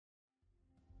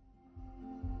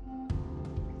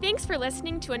Thanks for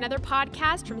listening to another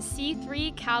podcast from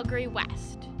C3 Calgary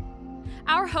West.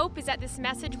 Our hope is that this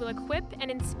message will equip and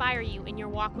inspire you in your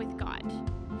walk with God.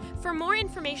 For more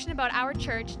information about our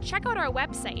church, check out our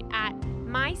website at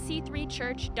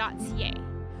myc3church.ca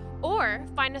or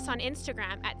find us on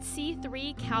Instagram at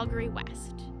C3 Calgary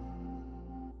West.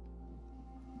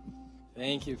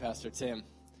 Thank you, Pastor Tim.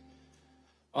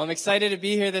 Well, I'm excited to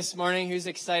be here this morning. Who's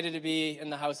excited to be in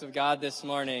the house of God this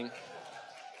morning?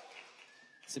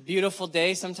 It's a beautiful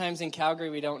day. Sometimes in Calgary,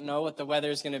 we don't know what the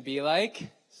weather is going to be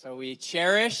like. So we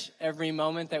cherish every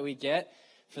moment that we get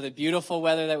for the beautiful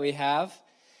weather that we have.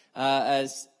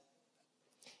 As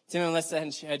Tim and Melissa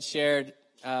had shared,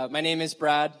 my name is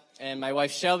Brad, and my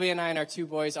wife Shelby and I and our two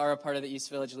boys are a part of the East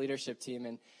Village leadership team.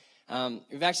 And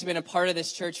we've actually been a part of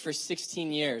this church for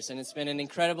 16 years, and it's been an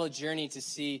incredible journey to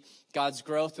see God's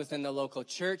growth within the local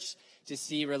church, to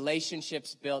see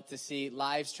relationships built, to see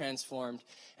lives transformed.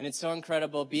 And it's so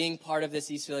incredible being part of this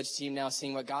East Village team now,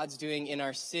 seeing what God's doing in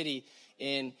our city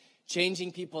in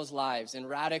changing people's lives and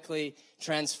radically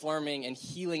transforming and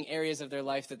healing areas of their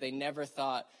life that they never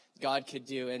thought God could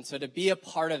do. And so to be a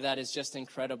part of that is just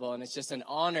incredible. And it's just an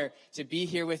honor to be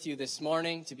here with you this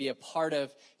morning, to be a part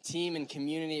of team and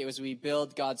community as we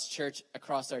build God's church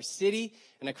across our city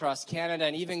and across Canada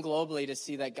and even globally, to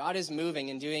see that God is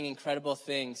moving and doing incredible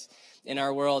things in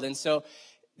our world. And so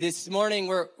this morning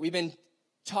we've been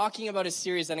talking about a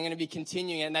series that I'm going to be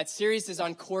continuing, and that series is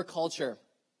on core culture.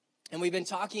 And we've been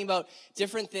talking about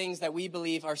different things that we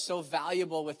believe are so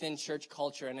valuable within church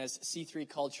culture and as C3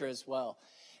 culture as well.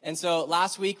 And so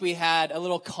last week we had a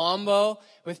little combo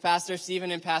with Pastor Stephen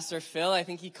and Pastor Phil. I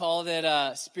think he called it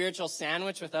a spiritual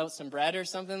sandwich without some bread or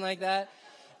something like that.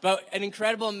 But an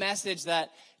incredible message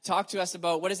that talked to us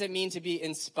about what does it mean to be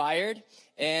inspired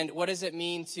and what does it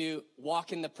mean to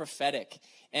walk in the prophetic.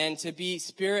 And to be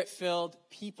spirit-filled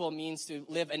people means to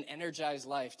live an energized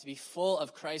life, to be full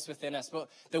of Christ within us. But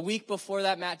the week before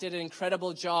that, Matt did an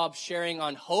incredible job sharing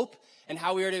on hope and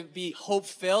how we are to be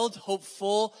hope-filled,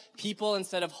 hopeful people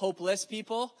instead of hopeless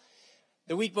people.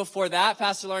 The week before that,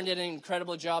 Pastor Lauren did an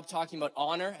incredible job talking about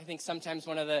honor. I think sometimes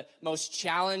one of the most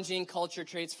challenging culture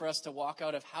traits for us to walk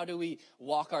out of, how do we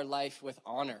walk our life with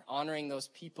honor, honoring those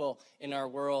people in our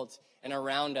world and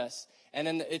around us. And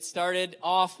then it started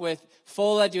off with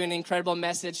Fola doing an incredible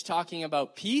message talking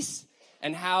about peace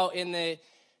and how in the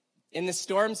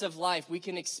storms of life, we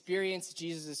can experience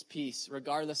Jesus' peace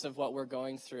regardless of what we're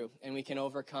going through, and we can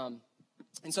overcome.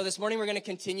 And so this morning we're going to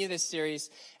continue this series,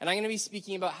 and I'm going to be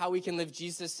speaking about how we can live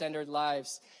Jesus-centered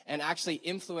lives and actually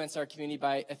influence our community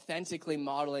by authentically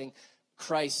modeling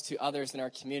Christ to others in our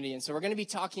community. And so we're going to be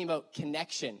talking about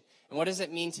connection. And what does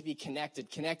it mean to be connected?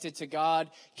 Connected to God,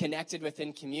 connected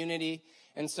within community.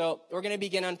 And so we're going to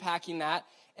begin unpacking that.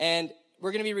 And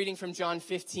we're going to be reading from John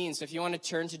 15. So if you want to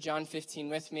turn to John 15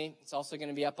 with me, it's also going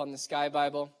to be up on the Sky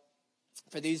Bible.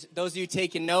 For those of you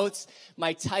taking notes,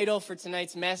 my title for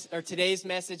today's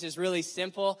message is really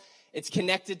simple. It's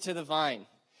Connected to the Vine.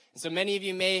 And so many of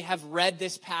you may have read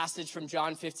this passage from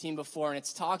John 15 before, and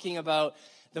it's talking about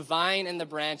the vine and the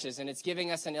branches, and it's giving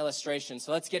us an illustration.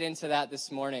 So let's get into that this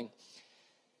morning.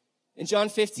 In John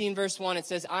 15, verse 1, it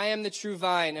says, I am the true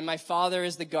vine, and my Father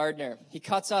is the gardener. He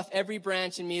cuts off every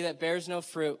branch in me that bears no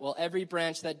fruit, while every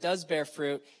branch that does bear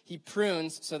fruit, he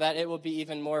prunes so that it will be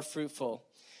even more fruitful.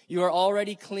 You are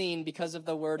already clean because of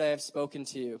the word I have spoken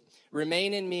to you.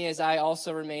 Remain in me as I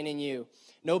also remain in you.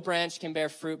 No branch can bear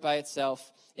fruit by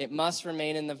itself. It must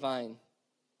remain in the vine.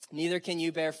 Neither can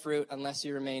you bear fruit unless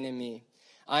you remain in me.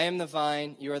 I am the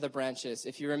vine, you are the branches.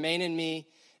 If you remain in me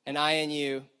and I in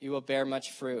you, you will bear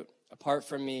much fruit. Apart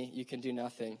from me, you can do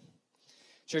nothing.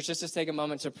 Church, let's just take a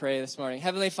moment to pray this morning.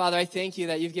 Heavenly Father, I thank you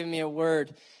that you've given me a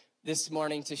word this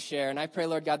morning to share. And I pray,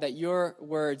 Lord God, that your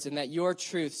words and that your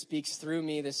truth speaks through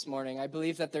me this morning. I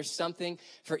believe that there's something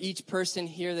for each person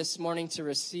here this morning to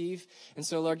receive. And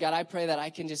so, Lord God, I pray that I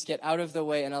can just get out of the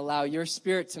way and allow your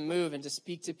spirit to move and to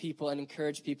speak to people and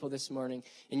encourage people this morning.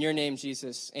 In your name,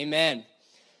 Jesus. Amen.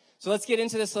 So let's get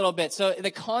into this a little bit. So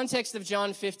the context of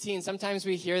John 15, sometimes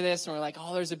we hear this and we're like,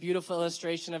 oh, there's a beautiful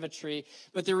illustration of a tree.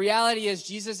 But the reality is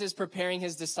Jesus is preparing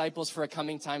his disciples for a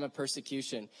coming time of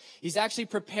persecution. He's actually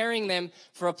preparing them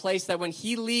for a place that when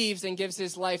he leaves and gives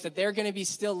his life, that they're going to be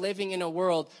still living in a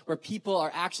world where people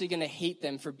are actually going to hate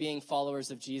them for being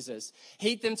followers of Jesus.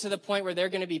 Hate them to the point where they're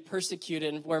going to be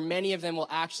persecuted and where many of them will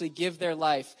actually give their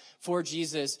life for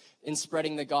Jesus in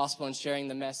spreading the gospel and sharing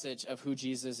the message of who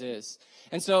Jesus is.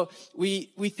 And so we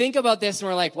think about this and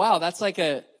we're like, wow, that's like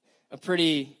a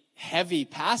pretty heavy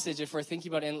passage if we're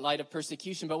thinking about it in light of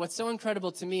persecution. But what's so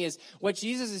incredible to me is what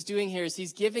Jesus is doing here is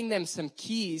he's giving them some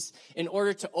keys in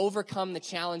order to overcome the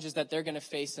challenges that they're going to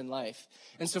face in life.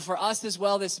 And so for us as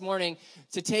well this morning,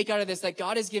 to take out of this, that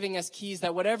God is giving us keys,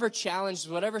 that whatever challenges,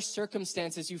 whatever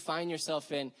circumstances you find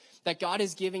yourself in, that God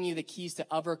is giving you the keys to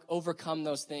overcome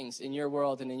those things in your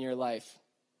world and in your life.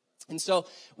 And so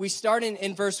we start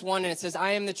in verse 1, and it says,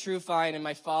 I am the true vine, and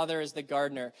my Father is the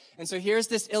gardener. And so here's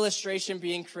this illustration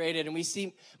being created, and we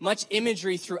see much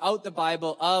imagery throughout the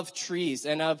Bible of trees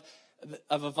and of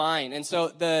a vine. And so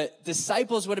the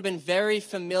disciples would have been very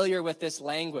familiar with this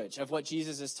language of what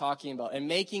Jesus is talking about and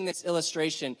making this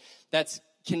illustration that's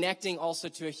connecting also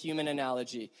to a human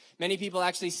analogy. Many people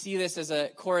actually see this as a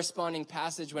corresponding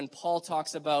passage when Paul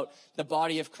talks about the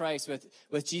body of Christ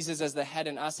with Jesus as the head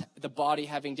and us, the body,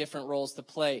 having different roles to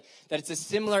play. That it's a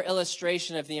similar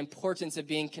illustration of the importance of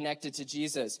being connected to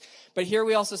Jesus. But here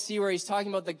we also see where he's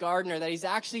talking about the gardener, that he's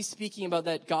actually speaking about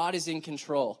that God is in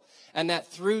control and that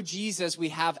through Jesus we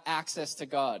have access to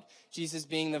God, Jesus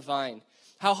being the vine.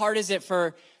 How hard is it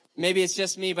for maybe it's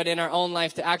just me, but in our own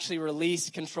life, to actually release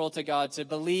control to God, to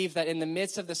believe that in the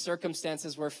midst of the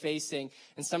circumstances we're facing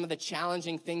and some of the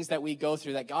challenging things that we go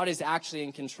through, that God is actually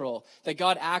in control, that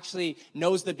God actually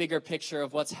knows the bigger picture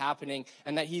of what's happening,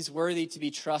 and that he's worthy to be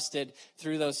trusted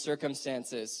through those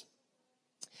circumstances.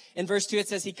 In verse 2, it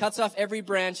says, he cuts off every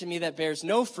branch in me that bears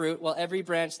no fruit, while every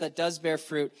branch that does bear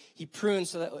fruit, he prunes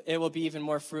so that it will be even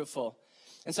more fruitful.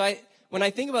 And so when I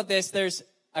think about this, there's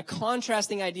a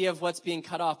contrasting idea of what's being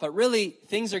cut off, but really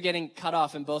things are getting cut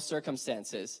off in both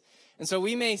circumstances. And so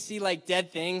we may see like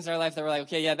dead things in our life that we're like,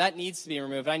 okay, yeah, that needs to be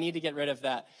removed. I need to get rid of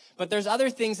that. But there's other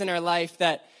things in our life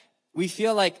that we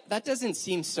feel like that doesn't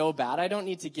seem so bad. I don't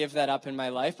need to give that up in my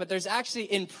life. But there's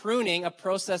actually in pruning a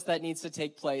process that needs to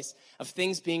take place of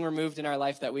things being removed in our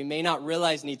life that we may not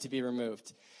realize need to be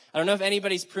removed. I don't know if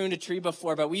anybody's pruned a tree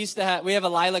before, but we have a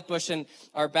lilac bush in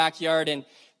our backyard, and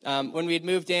when we had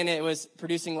moved in, it was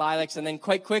producing lilacs, and then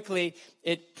quite quickly,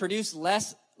 it produced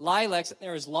less lilacs.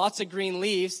 There was lots of green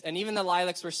leaves, and even the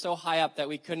lilacs were so high up that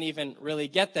we couldn't even really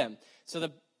get them. So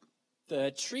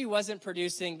the tree wasn't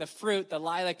producing the fruit, the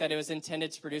lilac that it was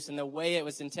intended to produce in the way it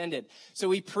was intended. So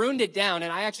we pruned it down,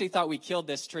 and I actually thought we killed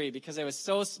this tree because it was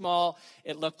so small.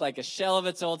 It looked like a shell of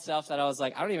its old self that I was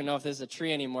like, I don't even know if this is a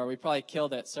tree anymore. We probably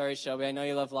killed it. Sorry, Shelby. I know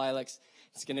you love lilacs.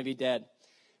 It's going to be dead.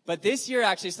 But this year,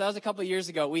 actually, so that was a couple of years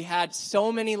ago, we had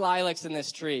so many lilacs in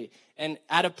this tree and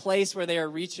at a place where they are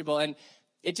reachable. And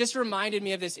it just reminded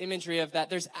me of this imagery of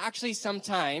that there's actually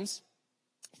sometimes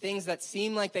things that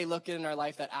seem like they look good in our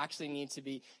life that actually need to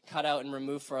be cut out and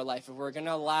removed for our life if we're going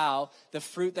to allow the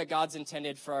fruit that God's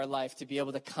intended for our life to be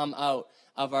able to come out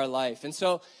of our life. And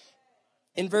so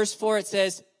in verse 4, it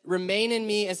says, remain in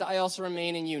me as I also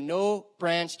remain in you. No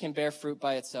branch can bear fruit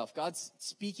by itself. God's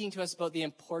speaking to us about the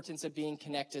importance of being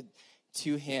connected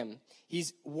to him.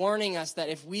 He's warning us that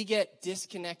if we get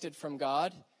disconnected from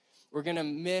God, we're going to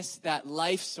miss that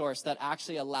life source that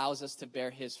actually allows us to bear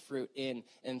his fruit in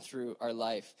and through our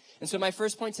life. And so my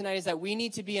first point tonight is that we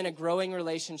need to be in a growing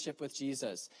relationship with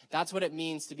Jesus. That's what it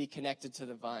means to be connected to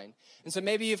the vine. And so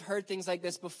maybe you've heard things like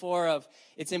this before of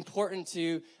it's important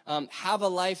to have a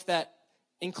life that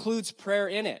includes prayer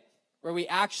in it, where we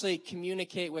actually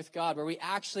communicate with God, where we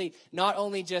actually not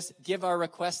only just give our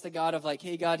request to God of like,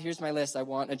 hey, God, here's my list. I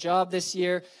want a job this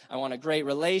year. I want a great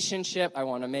relationship. I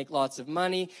want to make lots of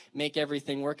money, make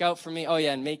everything work out for me. Oh,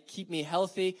 yeah, and keep me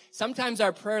healthy. Sometimes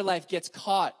our prayer life gets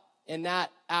caught in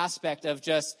that aspect of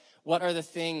just what are the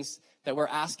things that we're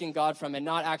asking God from and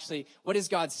not actually what is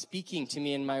God speaking to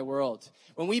me in my world.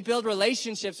 When we build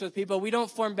relationships with people, we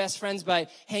don't form best friends by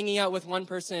hanging out with one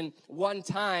person one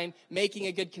time, making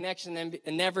a good connection and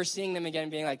never seeing them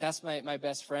again, being like, that's my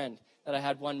best friend that I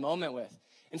had one moment with.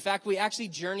 In fact, we actually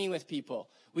journey with people.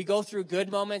 We go through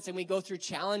good moments and we go through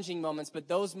challenging moments, but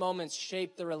those moments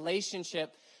shape the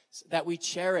relationship that we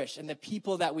cherish and the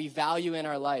people that we value in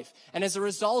our life. And as a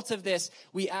result of this,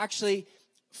 we actually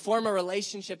form a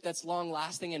relationship that's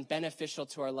long-lasting and beneficial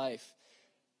to our life.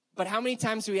 But how many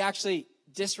times do we actually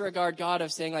disregard God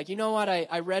of saying, like, you know what,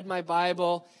 I read my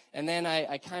Bible, and then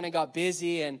I kind of got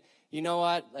busy, and you know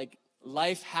what, like,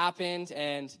 life happened,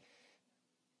 and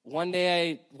one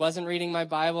day I wasn't reading my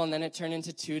Bible, and then it turned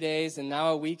into 2 days, and now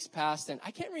a week's passed, and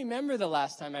I can't remember the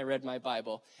last time I read my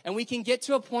Bible. And we can get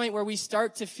to a point where we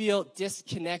start to feel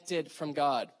disconnected from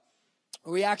God.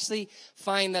 We actually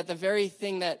find that the very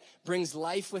thing that brings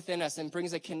life within us and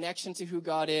brings a connection to who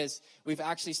God is, we've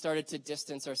actually started to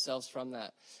distance ourselves from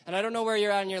that. And I don't know where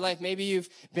you're at in your life. Maybe you've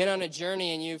been on a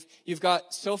journey and you've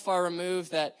got so far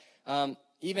removed that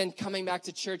even coming back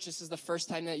to church, this is the first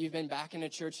time that you've been back in a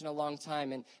church in a long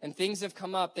time. And things have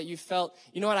come up that you felt,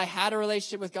 you know what, I had a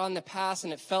relationship with God in the past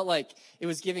and it felt like it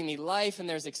was giving me life and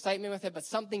there's excitement with it, but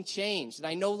something changed and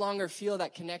I no longer feel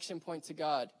that connection point to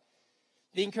God.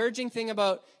 The encouraging thing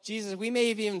about Jesus, we may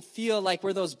even feel like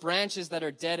we're those branches that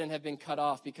are dead and have been cut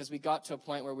off because we got to a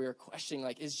point where we were questioning,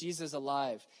 like, is Jesus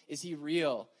alive? Is he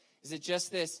real? Is it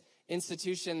just this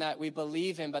institution that we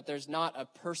believe in, but there's not a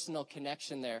personal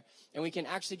connection there? And we can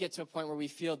actually get to a point where we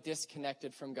feel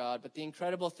disconnected from God. But the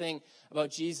incredible thing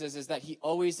about Jesus is that he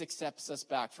always accepts us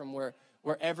back from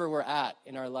wherever we're at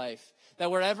in our life. That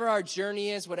wherever our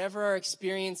journey is, whatever our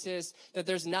experience is, that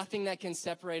there's nothing that can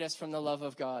separate us from the love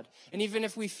of God. And even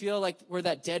if we feel like we're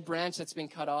that dead branch that's been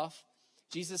cut off,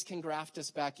 Jesus can graft us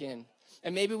back in.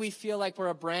 And maybe we feel like we're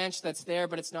a branch that's there,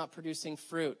 but it's not producing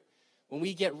fruit. When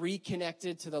we get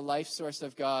reconnected to the life source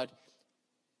of God,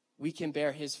 we can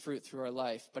bear his fruit through our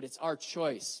life. But it's our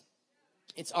choice.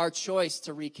 It's our choice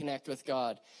to reconnect with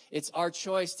God. It's our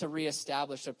choice to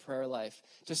reestablish a prayer life,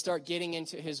 to start getting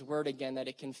into his word again, that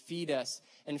it can feed us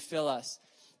and fill us.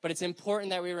 But it's important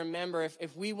that we remember,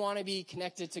 if we want to be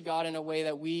connected to God in a way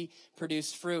that we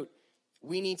produce fruit,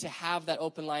 we need to have that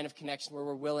open line of connection where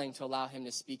we're willing to allow him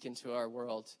to speak into our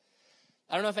world.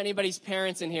 I don't know if anybody's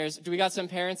parents in here. Do we got some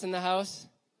parents in the house?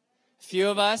 A few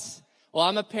of us? Well,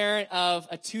 I'm a parent of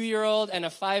a 2-year-old and a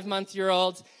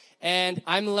 5-month-old, and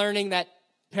I'm learning that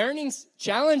parenting's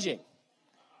challenging.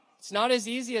 It's not as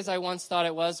easy as I once thought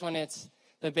it was when it's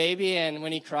the baby, and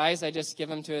when he cries, I just give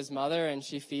him to his mother, and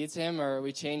she feeds him, or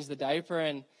we change the diaper,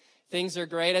 and things are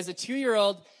great. As a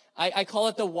 2-year-old, I call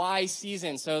it the why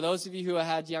season. So those of you who have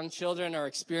had young children or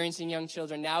experiencing young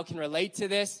children now can relate to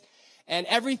this. And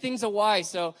everything's a why.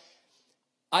 So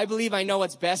I believe I know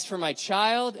what's best for my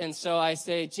child. And so I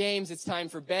say, James, it's time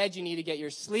for bed. You need to get your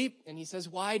sleep. And he says,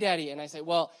 why, Daddy? And I say,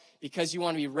 well, because you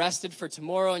want to be rested for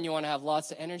tomorrow and you want to have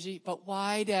lots of energy. But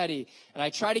why, Daddy? And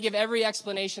I try to give every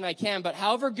explanation I can. But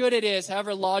however good it is,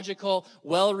 however logical,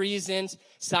 well-reasoned,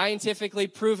 scientifically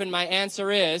proven my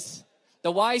answer is,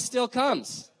 the why still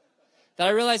comes. That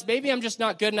I realize maybe I'm just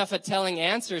not good enough at telling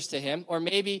answers to him, or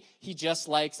maybe he just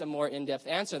likes a more in-depth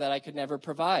answer that I could never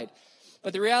provide.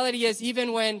 But the reality is,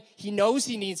 even when he knows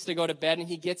he needs to go to bed and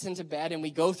he gets into bed and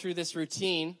we go through this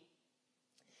routine,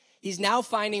 he's now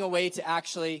finding a way to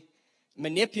actually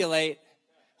manipulate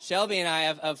Shelby and I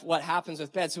of what happens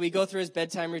with bed. So we go through his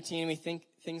bedtime routine, we think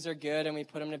things are good, and we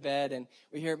put him to bed, and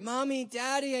we hear, Mommy,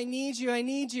 Daddy, I need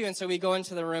you. And so we go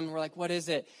into the room, and we're like, what is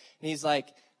it? And he's like,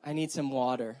 I need some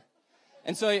water.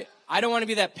 And so I don't want to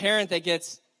be that parent that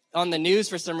gets on the news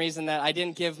for some reason that I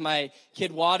didn't give my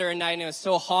kid water at night, and it was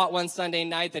so hot one Sunday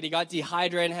night that he got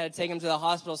dehydrated and had to take him to the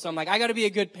hospital. So I'm like, I got to be a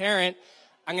good parent.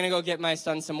 I'm going to go get my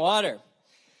son some water.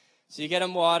 So you get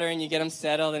him water, and you get him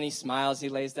settled, and he smiles. He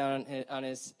lays down on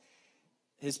his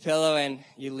pillow, and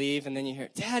you leave, and then you hear,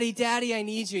 Daddy, Daddy, I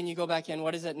need you. And you go back in.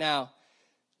 What is it now?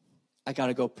 I got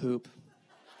to go poop.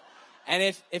 And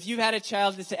if you've had a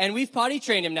child, and we've potty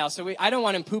trained him now, so I don't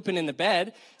want him pooping in the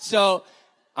bed. So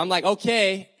I'm like,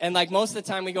 okay. And like most of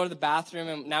the time we go to the bathroom,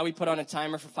 and now we put on a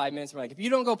timer for 5 minutes. We're like, if you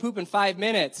don't go poop in 5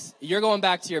 minutes, you're going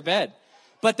back to your bed.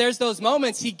 But there's those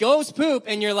moments he goes poop,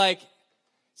 and you're like,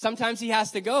 sometimes he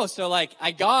has to go. So like,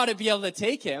 I got to be able to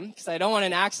take him because I don't want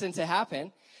an accident to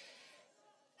happen.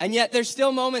 And yet there's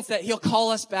still moments that he'll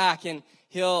call us back, and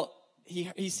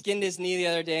he skinned his knee the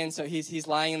other day, and so he's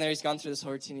lying in there. He's gone through this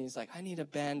whole routine. He's like, I need a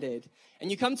Band-Aid.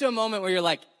 And you come to a moment where you're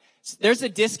like, there's a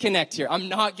disconnect here. I'm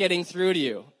not getting through to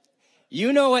you.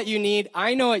 You know what you need.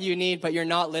 I know what you need, but you're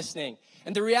not listening.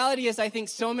 And the reality is, I think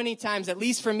so many times, at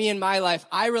least for me in my life,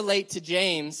 I relate to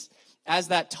James as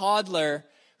that toddler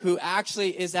who actually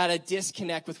is at a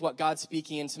disconnect with what God's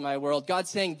speaking into my world. God's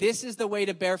saying, this is the way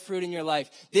to bear fruit in your life.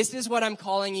 This is what I'm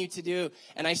calling you to do.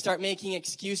 And I start making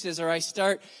excuses, or I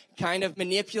start kind of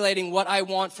manipulating what I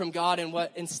want from God and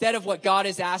instead of what God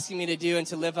is asking me to do and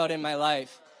to live out in my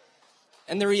life.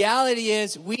 And the reality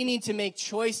is, we need to make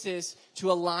choices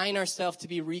to align ourselves to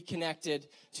be reconnected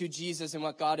to Jesus and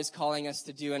what God is calling us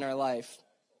to do in our life.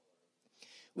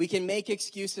 We can make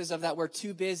excuses of that we're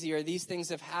too busy or these things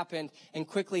have happened, and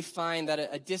quickly find that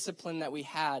a discipline that we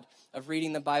had of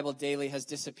reading the Bible daily has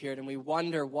disappeared, and we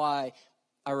wonder why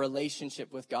our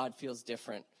relationship with God feels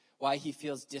different, why he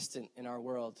feels distant in our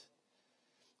world.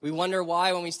 We wonder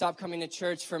why when we stop coming to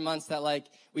church for months that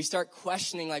we start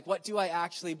questioning what do I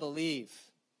actually believe?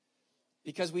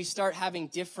 Because we start having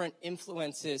different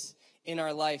influences in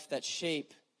our life that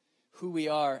shape who we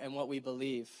are and what we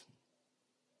believe.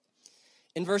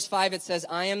 In verse 5, it says,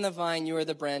 I am the vine, you are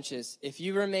the branches. If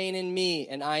you remain in me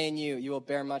and I in you, you will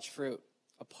bear much fruit.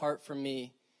 Apart from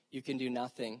me, you can do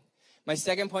nothing. My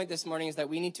second point this morning is that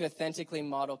we need to authentically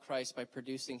model Christ by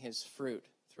producing his fruit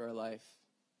through our life.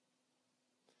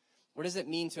 What does it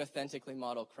mean to authentically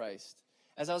model Christ?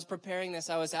 As I was preparing this,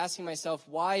 I was asking myself,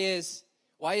 why is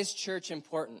church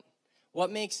important?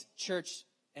 What makes church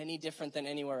any different than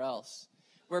anywhere else?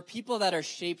 We're people that are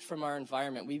shaped from our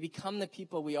environment. We become the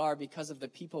people we are because of the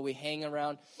people we hang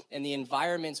around and the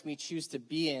environments we choose to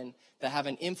be in that have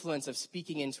an influence of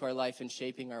speaking into our life and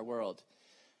shaping our world.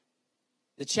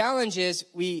 The challenge is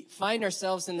we find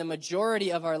ourselves in the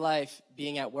majority of our life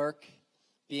being at work,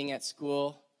 being at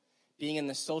school, being in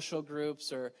the social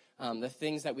groups or the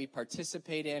things that we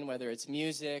participate in, whether it's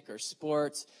music or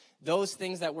sports. Those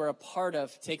things that we're a part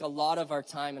of take a lot of our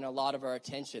time and a lot of our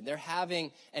attention. They're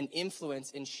having an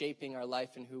influence in shaping our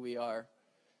life and who we are.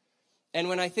 And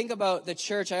when I think about the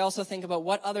church, I also think about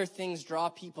what other things draw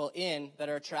people in that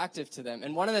are attractive to them.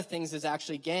 And one of the things is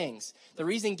actually gangs. The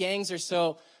reason gangs are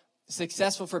so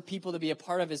successful for people to be a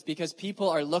part of is because people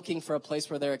are looking for a place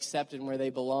where they're accepted and where they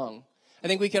belong. I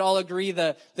think we could all agree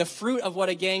the fruit of what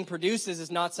a gang produces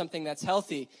is not something that's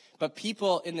healthy, but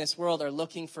people in this world are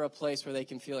looking for a place where they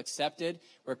can feel accepted,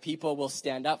 where people will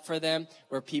stand up for them,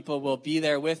 where people will be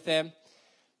there with them.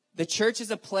 The church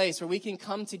is a place where we can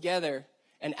come together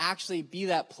and actually be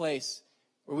that place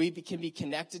where we can be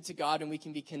connected to God and we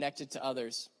can be connected to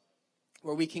others,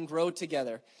 where we can grow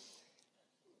together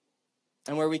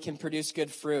and where we can produce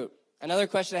good fruit. Another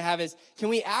question I have is, can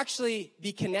we actually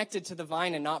be connected to the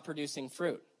vine and not producing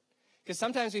fruit? Because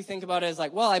sometimes we think about it as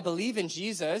like, well, I believe in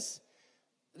Jesus.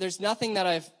 There's nothing that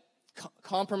I've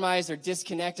compromised or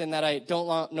disconnected and that I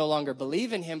no longer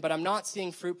believe in him, but I'm not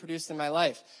seeing fruit produced in my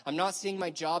life. I'm not seeing my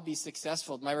job be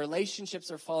successful. My relationships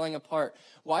are falling apart.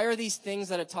 Why are these things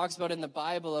that it talks about in the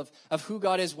Bible of who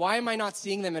God is, why am I not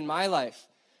seeing them in my life?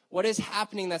 What is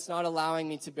happening that's not allowing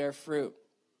me to bear fruit?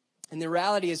 And the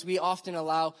reality is we often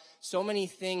allow so many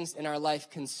things in our life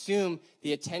consume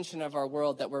the attention of our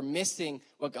world that we're missing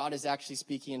what God is actually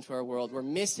speaking into our world. We're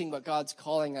missing what God's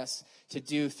calling us to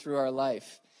do through our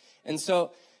life. And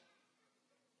so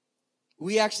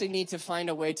we actually need to find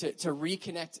a way to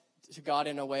reconnect to God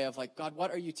in a way of like, God,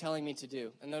 what are you telling me to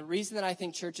do? And the reason that I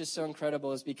think church is so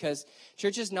incredible is because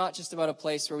church is not just about a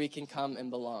place where we can come and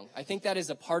belong. I think that is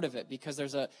a part of it because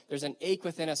there's an ache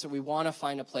within us that we want to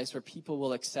find a place where people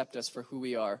will accept us for who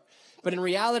we are. But in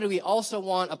reality, we also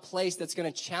want a place that's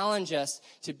going to challenge us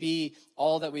to be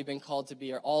all that we've been called to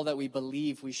be or all that we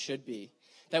believe we should be.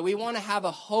 That we want to have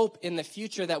a hope in the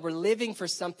future that we're living for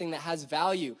something that has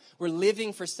value. We're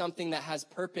living for something that has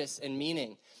purpose and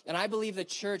meaning. And I believe the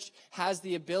church has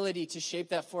the ability to shape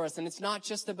that for us. And it's not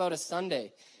just about a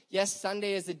Sunday. Yes,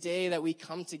 Sunday is a day that we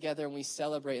come together and we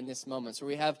celebrate in this moment. So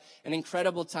we have an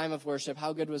incredible time of worship.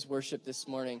 How good was worship this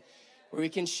morning? Where we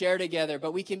can share together,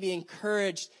 but we can be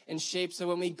encouraged and shaped. So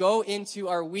when we go into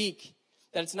our week,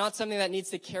 that it's not something that needs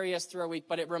to carry us through our week,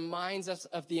 but it reminds us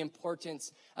of the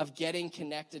importance of getting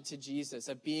connected to Jesus,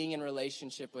 of being in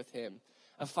relationship with him,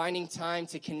 of finding time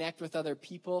to connect with other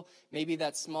people. Maybe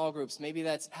that's small groups. Maybe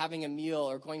that's having a meal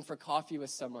or going for coffee with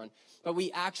someone. But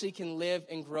we actually can live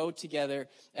and grow together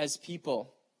as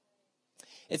people.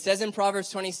 It says in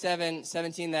Proverbs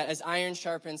 27:17 that as iron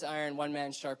sharpens iron, one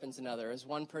man sharpens another, as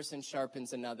one person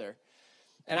sharpens another.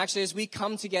 And actually, as we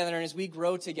come together and as we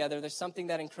grow together, there's something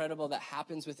that incredible that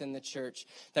happens within the church,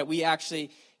 that we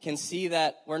actually can see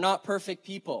that we're not perfect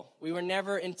people. We were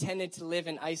never intended to live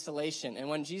in isolation. And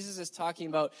when Jesus is talking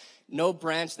about no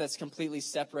branch that's completely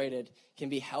separated can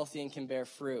be healthy and can bear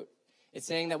fruit, it's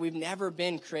saying that we've never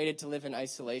been created to live in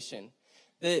isolation.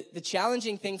 The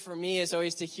challenging thing for me is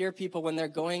always to hear people when they're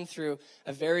going through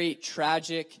a very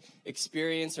tragic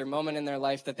experience or moment in their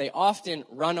life that they often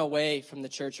run away from the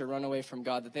church or run away from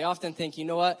God, that they often think, you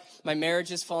know what, my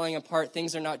marriage is falling apart,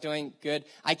 things are not doing good,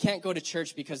 I can't go to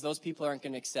church because those people aren't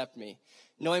going to accept me.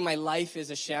 Knowing my life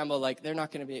is a shamble, like they're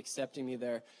not going to be accepting me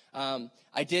there.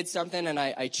 I did something and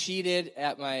I cheated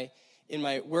in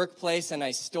my workplace and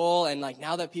I stole, and like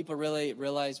now that people really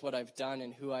realize what I've done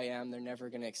and who I am, they're never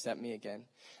going to accept me again.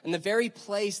 And the very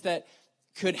place that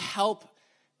could help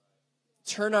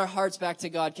turn our hearts back to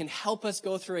God, can help us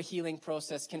go through a healing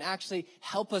process, can actually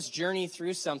help us journey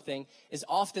through something, is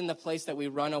often the place that we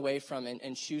run away from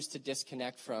and choose to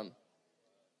disconnect from.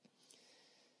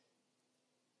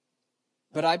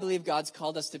 But I believe God's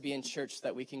called us to be in church so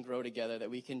that we can grow together, that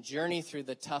we can journey through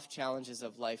the tough challenges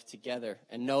of life together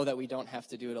and know that we don't have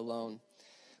to do it alone.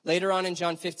 Later on in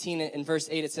John 15, in verse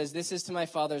 8, it says, "This is to my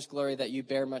Father's glory that you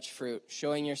bear much fruit,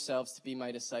 showing yourselves to be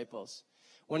my disciples."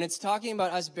 When it's talking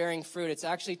about us bearing fruit, it's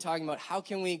actually talking about how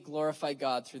can we glorify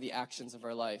God through the actions of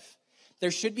our life.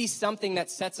 There should be something that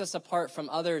sets us apart from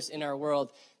others in our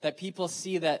world, that people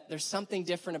see that there's something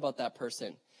different about that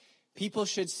person. People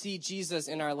should see Jesus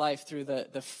in our life through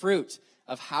the fruit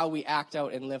of how we act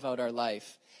out and live out our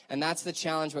life. And that's the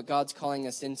challenge what God's calling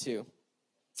us into.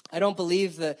 I don't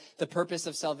believe the purpose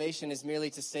of salvation is merely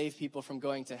to save people from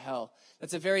going to hell.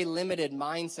 That's a very limited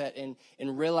mindset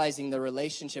in realizing the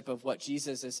relationship of what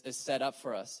Jesus is set up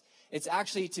for us. It's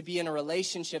actually to be in a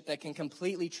relationship that can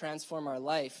completely transform our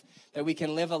life, that we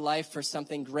can live a life for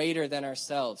something greater than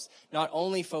ourselves, not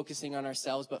only focusing on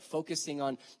ourselves, but focusing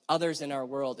on others in our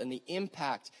world and the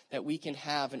impact that we can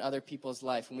have in other people's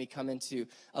life when we come into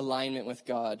alignment with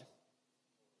God.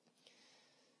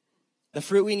 The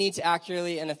fruit we need to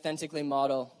accurately and authentically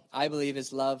model, I believe,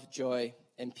 is love, joy,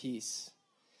 and peace.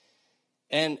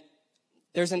 And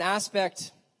there's an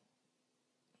aspect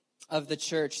of the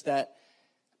church that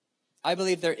I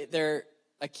believe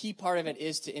a key part of it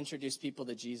is to introduce people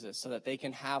to Jesus so that they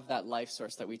can have that life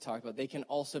source that we talked about. They can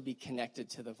also be connected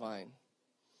to the vine.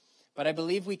 But I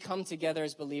believe we come together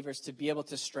as believers to be able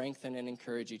to strengthen and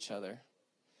encourage each other.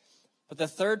 But the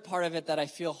third part of it that I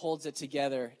feel holds it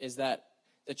together is that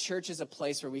the church is a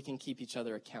place where we can keep each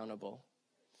other accountable,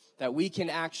 that we can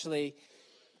actually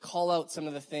call out some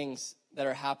of the things that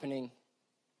are happening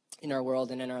in our world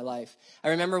and in our life. I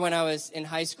remember when I was in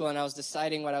high school and I was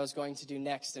deciding what I was going to do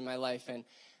next in my life, and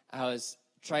I was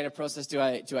trying to process, do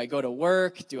I go to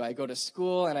work? Do I go to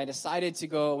school? And I decided to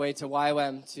go away to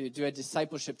YWAM to do a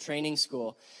discipleship training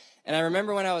school. And I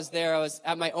remember when I was there, I was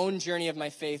at my own journey of my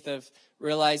faith of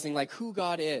realizing like who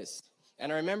God is.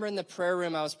 And I remember in the prayer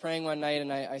room, I was praying one night,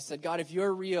 and I said, God, if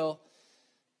you're real,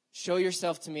 show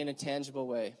yourself to me in a tangible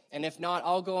way. And if not,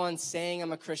 I'll go on saying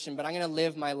I'm a Christian, but I'm going to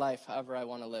live my life however I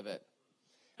want to live it.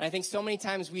 And I think so many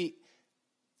times we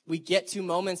get to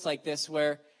moments like this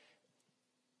where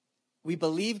we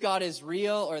believe God is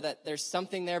real or that there's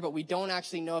something there, but we don't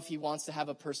actually know if he wants to have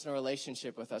a personal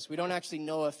relationship with us. We don't actually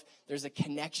know if there's a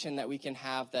connection that we can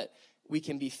have, that we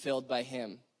can be filled by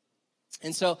him.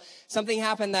 And so something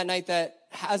happened that night that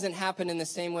hasn't happened in the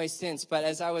same way since. But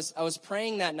as I was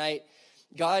praying that night,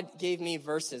 God gave me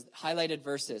verses, highlighted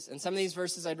verses. And some of these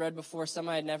verses I'd read before, some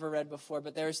I had never read before.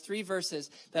 But there was 3 verses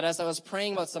that as I was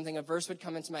praying about something, a verse would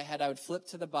come into my head. I would flip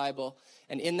to the Bible.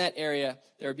 And in that area,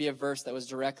 there would be a verse that was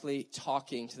directly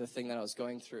talking to the thing that I was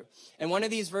going through. And one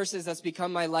of these verses that's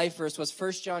become my life verse was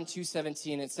 1 John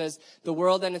 2:17. It says, the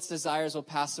world and its desires will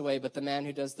pass away, but the man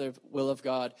who does the will of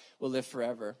God will live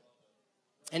forever.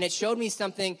 And it showed me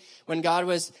something when God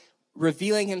was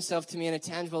revealing himself to me in a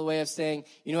tangible way of saying,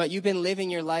 you know what, you've been living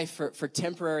your life for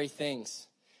temporary things,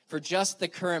 for just the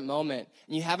current moment.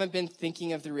 And you haven't been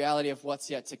thinking of the reality of what's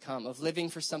yet to come, of living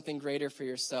for something greater for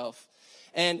yourself.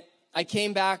 And I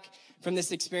came back from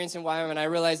this experience in Wyoming, and I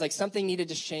realized like something needed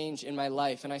to change in my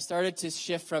life. And I started to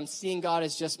shift from seeing God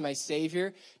as just my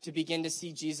Savior to begin to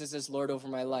see Jesus as Lord over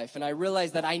my life. And I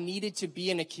realized that I needed to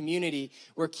be in a community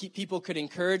where people could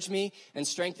encourage me and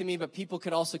strengthen me, but people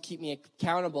could also keep me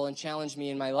accountable and challenge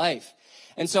me in my life.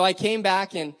 And so I came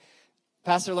back, and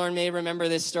Pastor Lauren may remember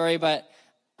this story, but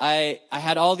I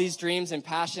had all these dreams and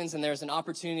passions, and there was an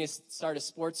opportunity to start a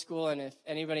sports school. And if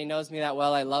anybody knows me that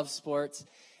well, I love sports.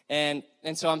 And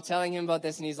so I'm telling him about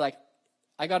this, and he's like,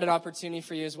 I got an opportunity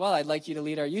for you as well. I'd like you to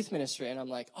lead our youth ministry. And I'm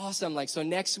like, awesome. Like, so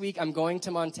next week I'm going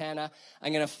to Montana.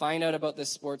 I'm going to find out about this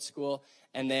sports school.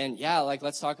 And then,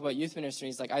 let's talk about youth ministry.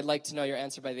 He's like, I'd like to know your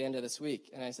answer by the end of this week.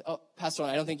 And I said, oh, Pastor,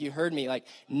 I don't think you heard me. Like,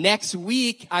 next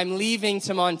week I'm leaving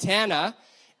to Montana,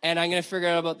 and I'm going to figure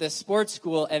out about this sports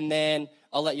school, and then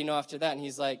I'll let you know after that. And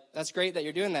he's like, that's great that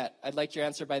you're doing that. I'd like your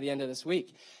answer by the end of this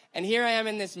week. And here I am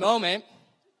in this moment,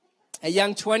 a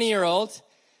young 20-year-old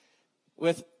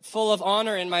full of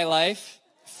honor in my life,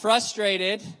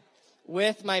 frustrated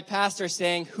with my pastor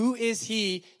saying, who is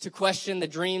he to question the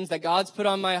dreams that God's put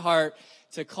on my heart,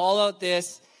 to call out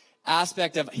this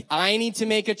aspect of I need to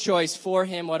make a choice for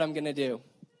him what I'm going to do.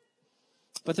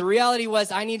 But the reality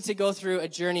was I needed to go through a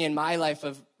journey in my life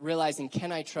of realizing,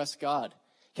 can I trust God?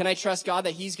 Can I trust God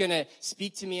that he's going to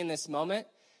speak to me in this moment?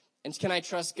 And can I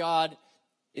trust God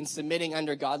in submitting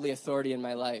under godly authority in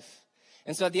my life?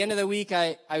 And so at the end of the week,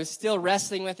 I was still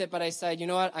wrestling with it, but I said, you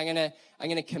know what, I'm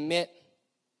gonna commit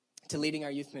to leading our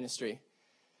youth ministry.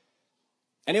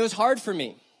 And it was hard for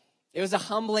me. It was a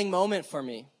humbling moment for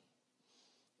me.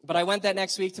 But I went that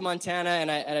next week to Montana,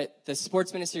 and the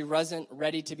sports ministry wasn't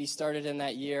ready to be started in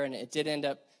that year, and it did end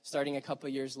up starting a couple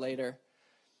years later.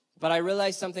 But I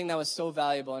realized something that was so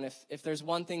valuable, and if there's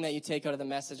one thing that you take out of the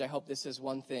message, I hope this is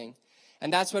one thing.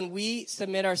 And that's when we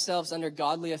submit ourselves under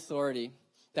godly authority,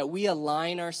 that we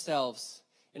align ourselves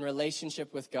in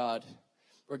relationship with God.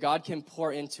 where God can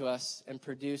pour into us and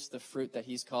produce the fruit that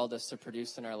he's called us to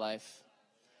produce in our life.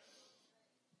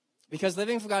 Because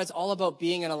living for God is all about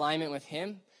being in alignment with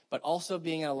him, but also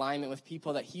being in alignment with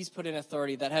people that he's put in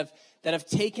authority, that have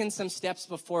taken some steps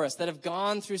before us, that have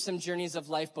gone through some journeys of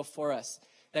life before us,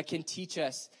 that can teach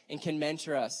us and can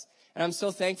mentor us. And I'm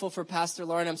so thankful for Pastor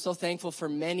Lauren. I'm so thankful for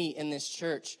many in this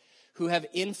church who have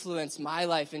influenced my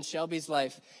life and Shelby's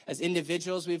life. As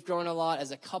individuals, we've grown a lot.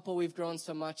 As a couple, we've grown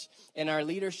so much. In our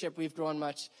leadership, we've grown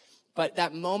much. But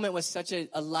that moment was such a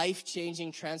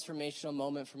life-changing, transformational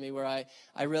moment for me where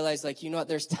I realized, like, you know what,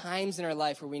 there's times in our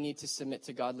life where we need to submit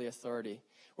to godly authority,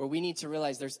 where we need to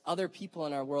realize there's other people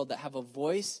in our world that have a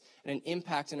voice and an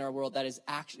impact in our world that is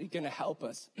actually going to help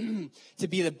us to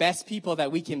be the best people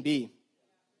that we can be.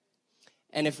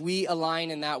 And if we align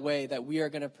in that way, that we are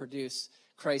going to produce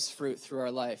Christ's fruit through our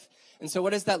life. And so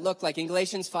what does that look like? In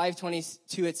Galatians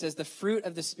 5:22, it says, the fruit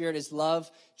of the Spirit is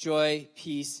love, joy,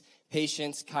 peace,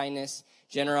 patience, kindness,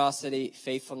 generosity,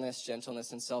 faithfulness,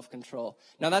 gentleness, and self-control.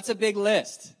 Now, that's a big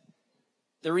list.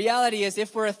 The reality is,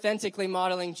 if we're authentically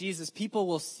modeling Jesus, people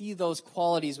will see those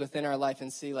qualities within our life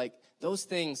and see, like, those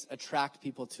things attract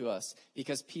people to us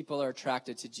because people are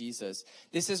attracted to Jesus.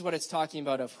 This is what it's talking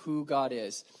about of who God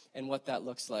is and what that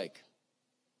looks like.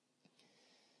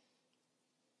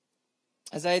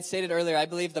 As I had stated earlier, I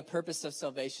believe the purpose of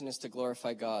salvation is to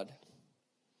glorify God.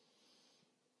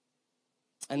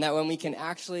 And that when we can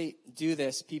actually do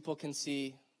this, people can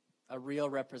see a real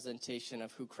representation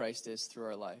of who Christ is through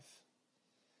our life.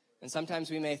 And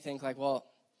sometimes we may think like, well,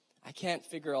 I can't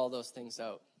figure all those things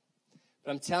out.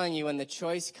 But I'm telling you, when the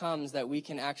choice comes that we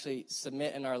can actually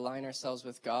submit and align ourselves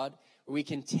with God, where we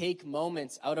can take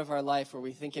moments out of our life where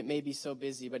we think it may be so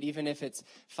busy, but even if it's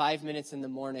 5 minutes in the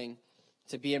morning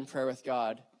to be in prayer with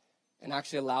God, and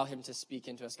actually allow him to speak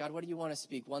into us. God, what do you want to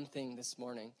speak? One thing this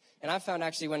morning. And I found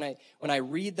actually when I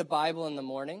read the Bible in the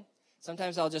morning,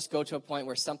 sometimes I'll just go to a point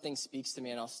where something speaks to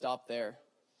me and I'll stop there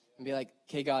and be like,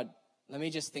 okay, God, let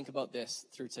me just think about this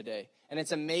through today. And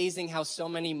it's amazing how so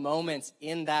many moments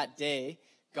in that day,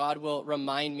 God will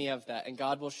remind me of that and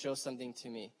God will show something to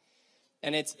me.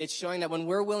 And it's showing that when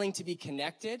we're willing to be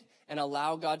connected and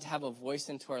allow God to have a voice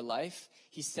into our life,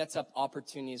 he sets up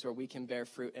opportunities where we can bear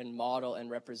fruit and model and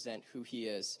represent who he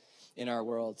is in our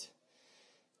world.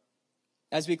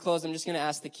 As we close, I'm just going to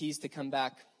ask the keys to come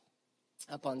back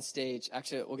up on stage.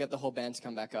 Actually, we'll get the whole band to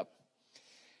come back up.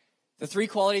 The three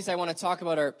qualities I want to talk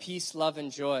about are peace, love,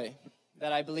 and joy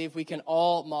that I believe we can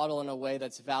all model in a way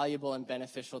that's valuable and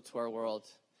beneficial to our world.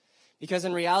 Because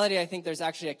in reality, I think there's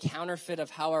actually a counterfeit of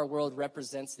how our world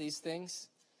represents these things.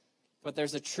 But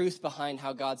there's a truth behind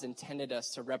how God's intended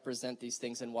us to represent these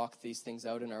things and walk these things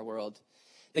out in our world.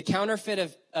 The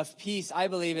counterfeit of peace, I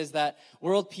believe, is that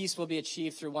world peace will be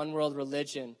achieved through one world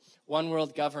religion, one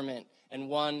world government, and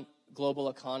one global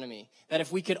economy. That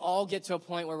if we could all get to a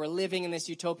point where we're living in this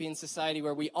utopian society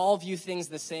where we all view things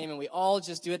the same and we all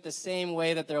just do it the same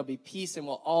way, that there will be peace and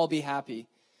we'll all be happy.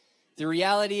 The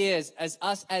reality is,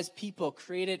 as people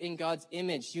created in God's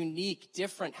image, unique,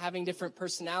 different, having different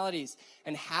personalities,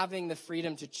 and having the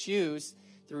freedom to choose,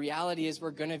 the reality is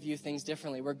we're going to view things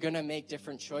differently. We're going to make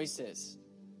different choices.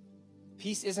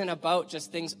 Peace isn't about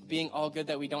just things being all good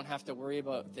that we don't have to worry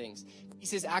about things.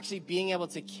 Peace is actually being able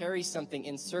to carry something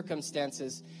in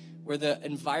circumstances where the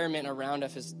environment around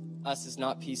us is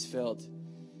not peace-filled.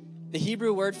 The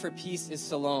Hebrew word for peace is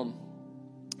shalom.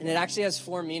 And it actually has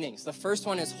four meanings. The first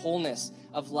one is wholeness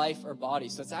of life or body.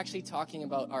 So it's actually talking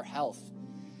about our health.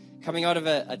 Coming out of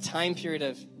a time period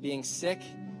of being sick,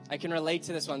 I can relate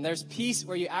to this one. There's peace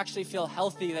where you actually feel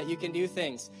healthy, that you can do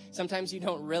things. Sometimes you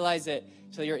don't realize it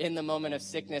until you're in the moment of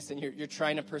sickness and you're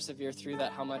trying to persevere through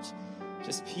that, how much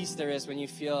just peace there is when you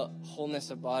feel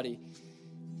wholeness of body.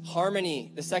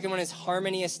 Harmony. The second one is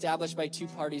harmony established by two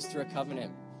parties through a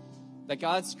covenant. That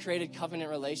God's created covenant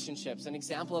relationships. An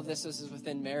example of this is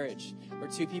within marriage, where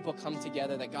two people come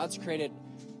together, that God's created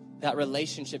that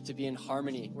relationship to be in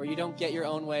harmony, where you don't get your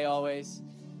own way always,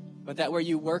 but that where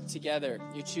you work together,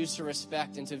 you choose to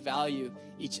respect and to value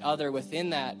each other within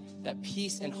that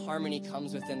peace and harmony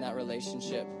comes within that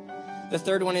relationship. The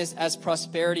third one is as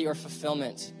prosperity or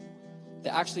fulfillment,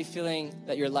 that actually feeling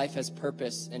that your life has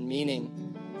purpose and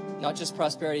meaning, not just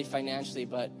prosperity financially,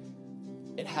 but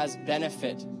it has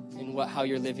benefit in how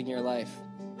you're living your life.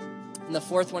 And the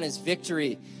fourth one is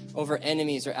victory over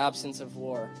enemies or absence of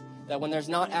war. That when there's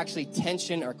not actually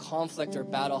tension or conflict or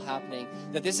battle happening,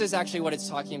 that this is actually what it's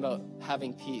talking about,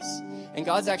 having peace. And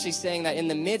God's actually saying that in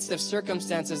the midst of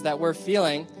circumstances that we're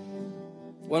feeling,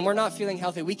 when we're not feeling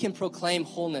healthy, we can proclaim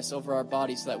wholeness over our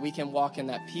body so that we can walk in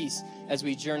that peace as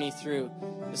we journey through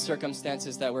the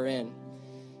circumstances that we're in.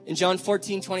 In John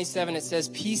 14:27, it says,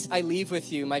 "Peace I leave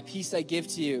with you, my peace I give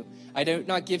to you. I do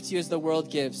not give to you as the world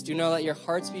gives. Do not let your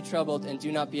hearts be troubled, and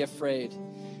do not be afraid."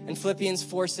 And Philippians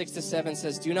 4:6-7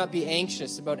 says, "Do not be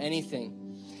anxious about anything,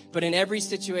 but in every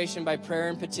situation by prayer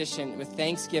and petition, with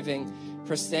thanksgiving,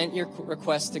 present your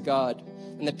requests to God.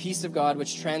 And the peace of God,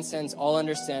 which transcends all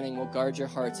understanding, will guard your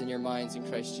hearts and your minds in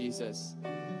Christ Jesus."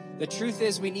 The truth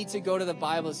is, we need to go to the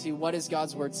Bible to see what is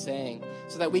God's word saying,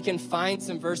 so that we can find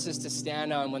some verses to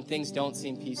stand on when things don't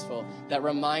seem peaceful, that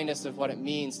remind us of what it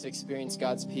means to experience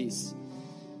God's peace.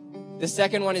 The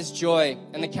second one is joy.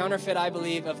 And the counterfeit, I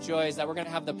believe, of joy is that we're going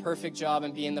to have the perfect job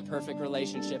and be in the perfect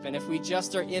relationship. And if we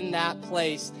just are in that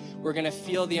place, we're going to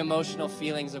feel the emotional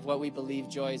feelings of what we believe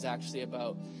joy is actually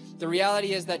about. The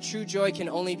reality is that true joy can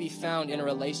only be found in a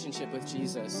relationship with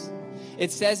Jesus.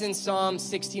 It says in Psalm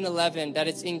 16:11 that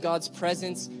it's in God's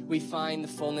presence we find the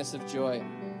fullness of joy.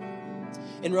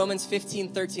 In Romans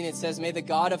 15:13 it says, "May the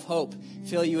God of hope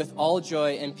fill you with all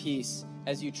joy and peace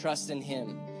as you trust in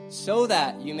him, so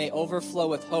that you may overflow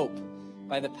with hope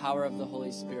by the power of the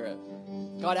Holy Spirit."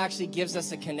 God actually gives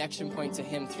us a connection point to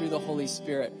him through the Holy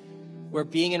Spirit, where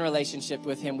being in relationship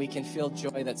with him, we can feel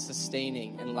joy that's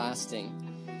sustaining and lasting.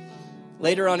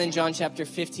 Later on in John chapter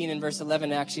 15 and verse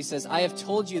 11, it actually says, "I have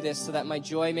told you this so that my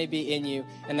joy may be in you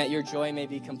and that your joy may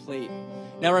be complete."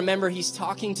 Now remember, he's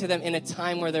talking to them in a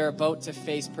time where they're about to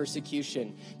face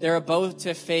persecution. They're about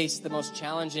to face the most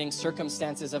challenging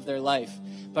circumstances of their life.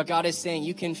 But God is saying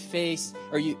you can face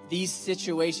these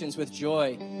situations with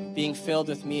joy, being filled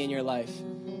with me in your life.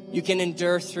 You can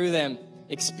endure through them,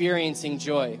 experiencing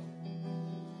joy.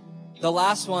 The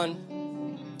last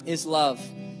one is love.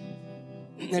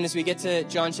 And as we get to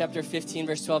John chapter 15,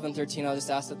 verse 12 and 13, I'll just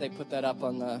ask that they put that up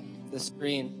on the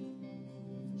screen.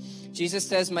 Jesus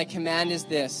says, "My command is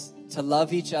this, to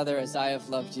love each other as I have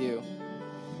loved you.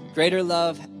 Greater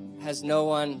love has no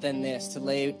one than this, to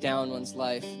lay down one's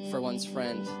life for one's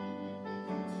friend."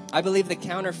 I believe the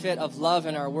counterfeit of love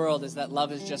in our world is that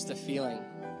love is just a feeling,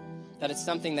 that it's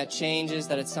something that changes,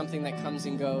 that it's something that comes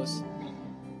and goes.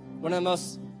 One of the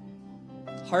most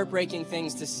heartbreaking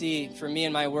things to see for me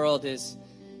in my world is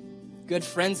good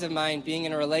friends of mine being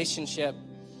in a relationship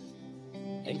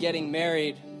and getting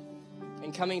married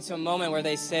and coming to a moment where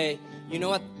they say, "You know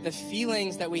what, the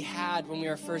feelings that we had when we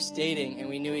were first dating and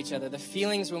we knew each other, the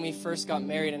feelings when we first got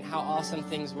married and how awesome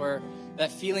things were,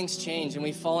 that feelings change and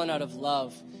we've fallen out of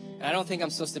love. And I don't think I'm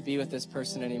supposed to be with this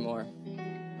person anymore."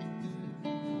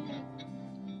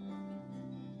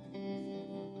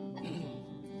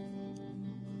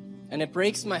 And it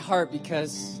breaks my heart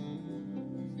because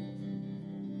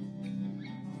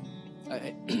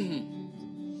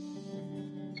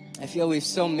I feel we've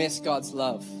so missed God's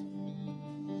love.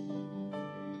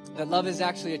 That love is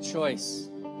actually a choice.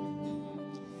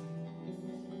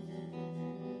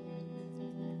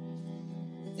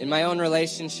 In my own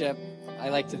relationship, I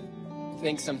like to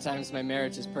think sometimes my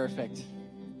marriage is perfect.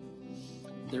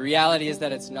 The reality is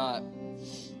that it's not.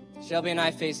 Shelby and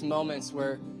I face moments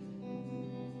where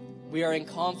we are in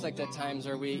conflict at times,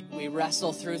 or we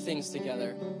wrestle through things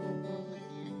together.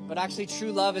 But actually,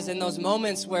 true love is in those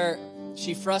moments where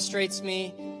she frustrates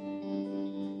me,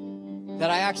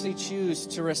 that I actually choose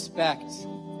to respect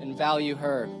and value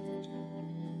her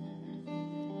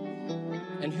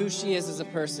and who she is as a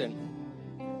person.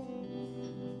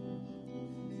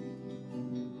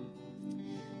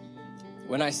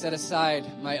 When I set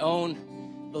aside my own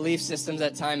belief systems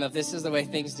at time of this is the way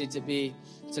things need to be,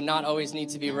 to not always need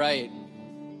to be right,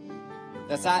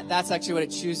 that's actually what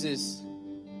it chooses.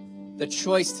 The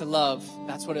choice to love,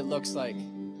 that's what it looks like.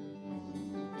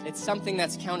 It's something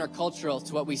that's countercultural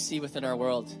to what we see within our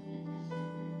world.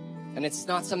 And it's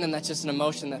not something that's just an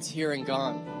emotion that's here and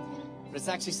gone, but it's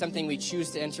actually something we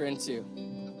choose to enter into.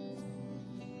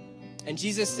 And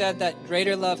Jesus said that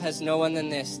greater love has no one than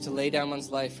this, to lay down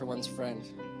one's life for one's friend.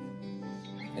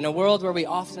 In a world where we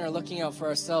often are looking out for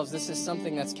ourselves, this is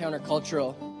something that's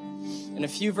countercultural. In a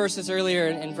few verses earlier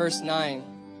in verse 9,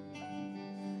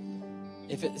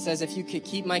 if it says, "If you could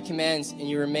keep my commands and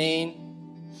you will remain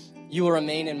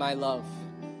in my love."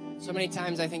 So many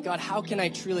times I think, God, how can I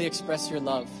truly express your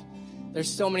love? There's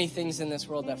so many things in this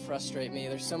world that frustrate me.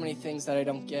 There's so many things that I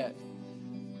don't get.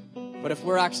 But if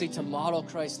we're actually to model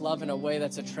Christ's love in a way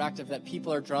that's attractive, that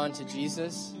people are drawn to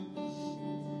Jesus,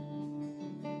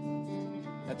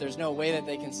 that there's no way that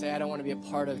they can say, I don't want to be a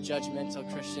part of judgmental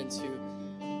Christians who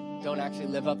don't actually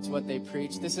live up to what they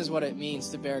preach. This is what it means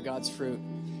to bear God's fruit.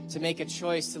 To make a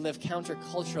choice to live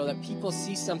countercultural, that people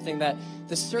see something that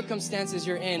the circumstances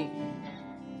you're in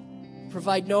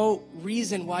provide no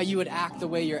reason why you would act the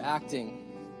way you're acting,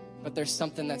 but there's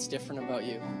something that's different about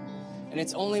you. And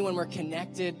it's only when we're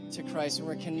connected to Christ, when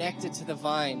we're connected to the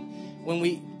vine, when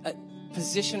we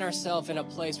position ourselves in a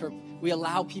place where we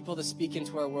allow people to speak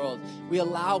into our world, we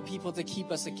allow people to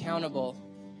keep us accountable,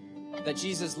 that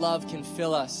Jesus' love can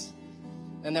fill us,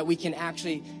 and that we can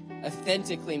actually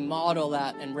authentically model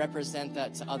that and represent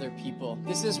that to other people.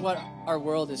 This is what our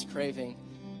world is craving.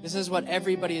 This is what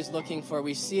everybody is looking for.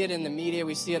 We see it in the media,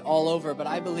 we see it all over, but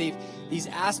I believe these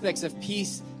aspects of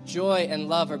peace, joy, and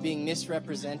love are being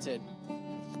misrepresented.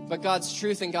 But God's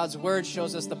truth and God's word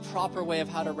shows us the proper way of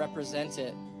how to represent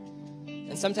it.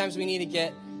 And sometimes we need to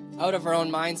get out of our own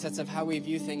mindsets of how we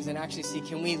view things and actually see,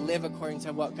 can we live according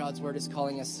to what God's word is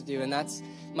calling us to do? And that's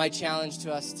my challenge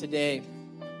to us today.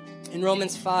 In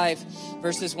Romans 5,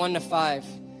 verses 1-5,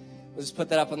 we'll just put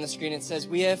that up on the screen. It says,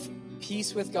 we have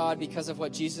peace with God because of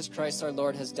what Jesus Christ our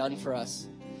Lord has done for us.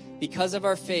 Because of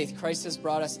our faith, Christ has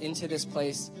brought us into this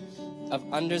place of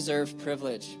undeserved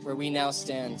privilege where we now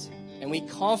stand. And we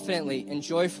confidently and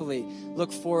joyfully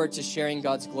look forward to sharing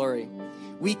God's glory.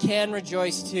 We can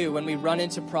rejoice too when we run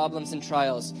into problems and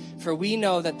trials, for we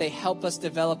know that they help us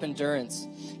develop endurance.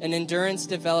 And endurance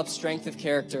develops strength of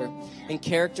character, and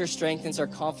character strengthens our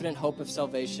confident hope of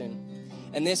salvation.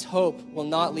 And this hope will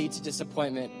not lead to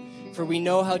disappointment, for we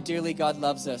know how dearly God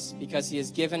loves us, because he has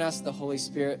given us the Holy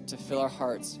Spirit to fill our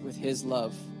hearts with his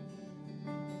love.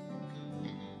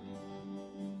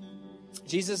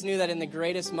 Jesus knew that in the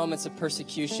greatest moments of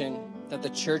persecution, that the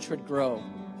church would grow.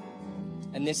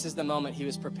 And this is the moment he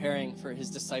was preparing for his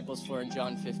disciples for in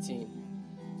John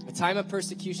 15. A time of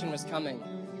persecution was coming,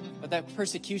 but that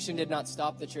persecution did not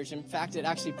stop the church. In fact, it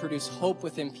actually produced hope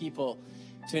within people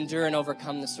to endure and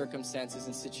overcome the circumstances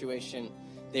and situation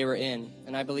they were in.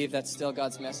 And I believe that's still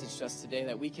God's message to us today,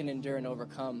 that we can endure and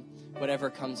overcome whatever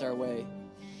comes our way.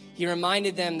 He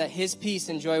reminded them that his peace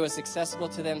and joy was accessible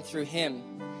to them through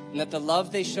him, and that the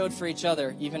love they showed for each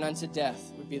other, even unto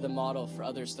death, would be the model for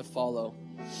others to follow.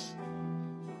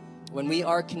 When we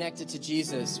are connected to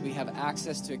Jesus, we have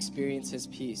access to experience his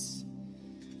peace,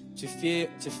 to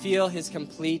feel his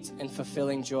complete and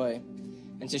fulfilling joy,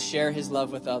 and to share his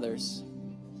love with others.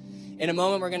 In a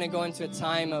moment, we're going to go into a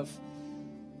time of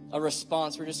a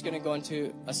response. We're just going to go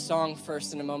into a song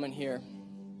first in a moment here.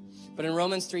 But in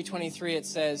Romans 3:23, it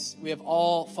says, we have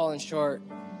all fallen short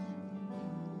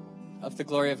of the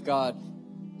glory of God.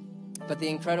 But the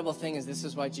incredible thing is, this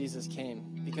is why Jesus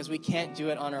came, because we can't do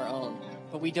it on our own.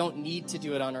 But we don't need to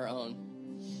do it on our own.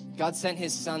 God sent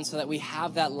his son so that we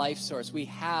have that life source. We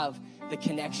have the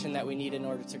connection that we need in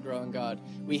order to grow in God.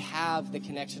 We have the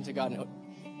connection to God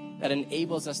that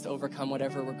enables us to overcome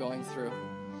whatever we're going through.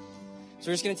 So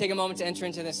we're just going to take a moment to enter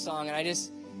into this song. And I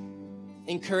just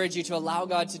encourage you to allow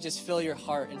God to just fill your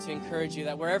heart, and to encourage you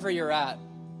that wherever you're at,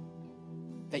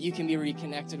 that you can be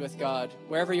reconnected with God.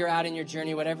 Wherever you're at in your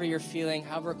journey, whatever you're feeling,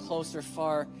 however close or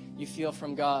far you feel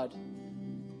from God,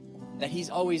 that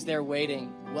he's always there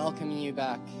waiting, welcoming you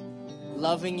back,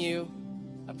 loving you,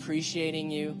 appreciating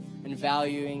you, and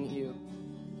valuing you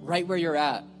right where you're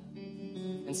at,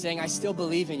 and saying, I still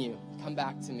believe in you. Come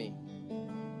back to me.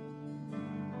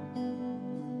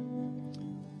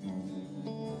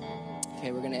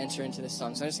 Okay, we're going to enter into this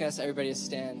song. So I'm just going to ask everybody to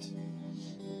stand.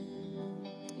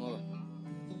 We'll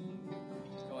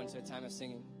go into a time of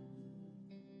singing.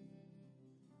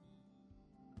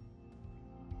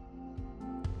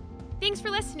 Thanks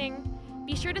for listening.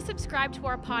 Be sure to subscribe to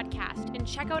our podcast and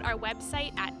check out our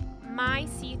website at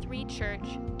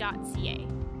myc3church.ca.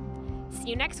 See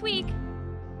you next week.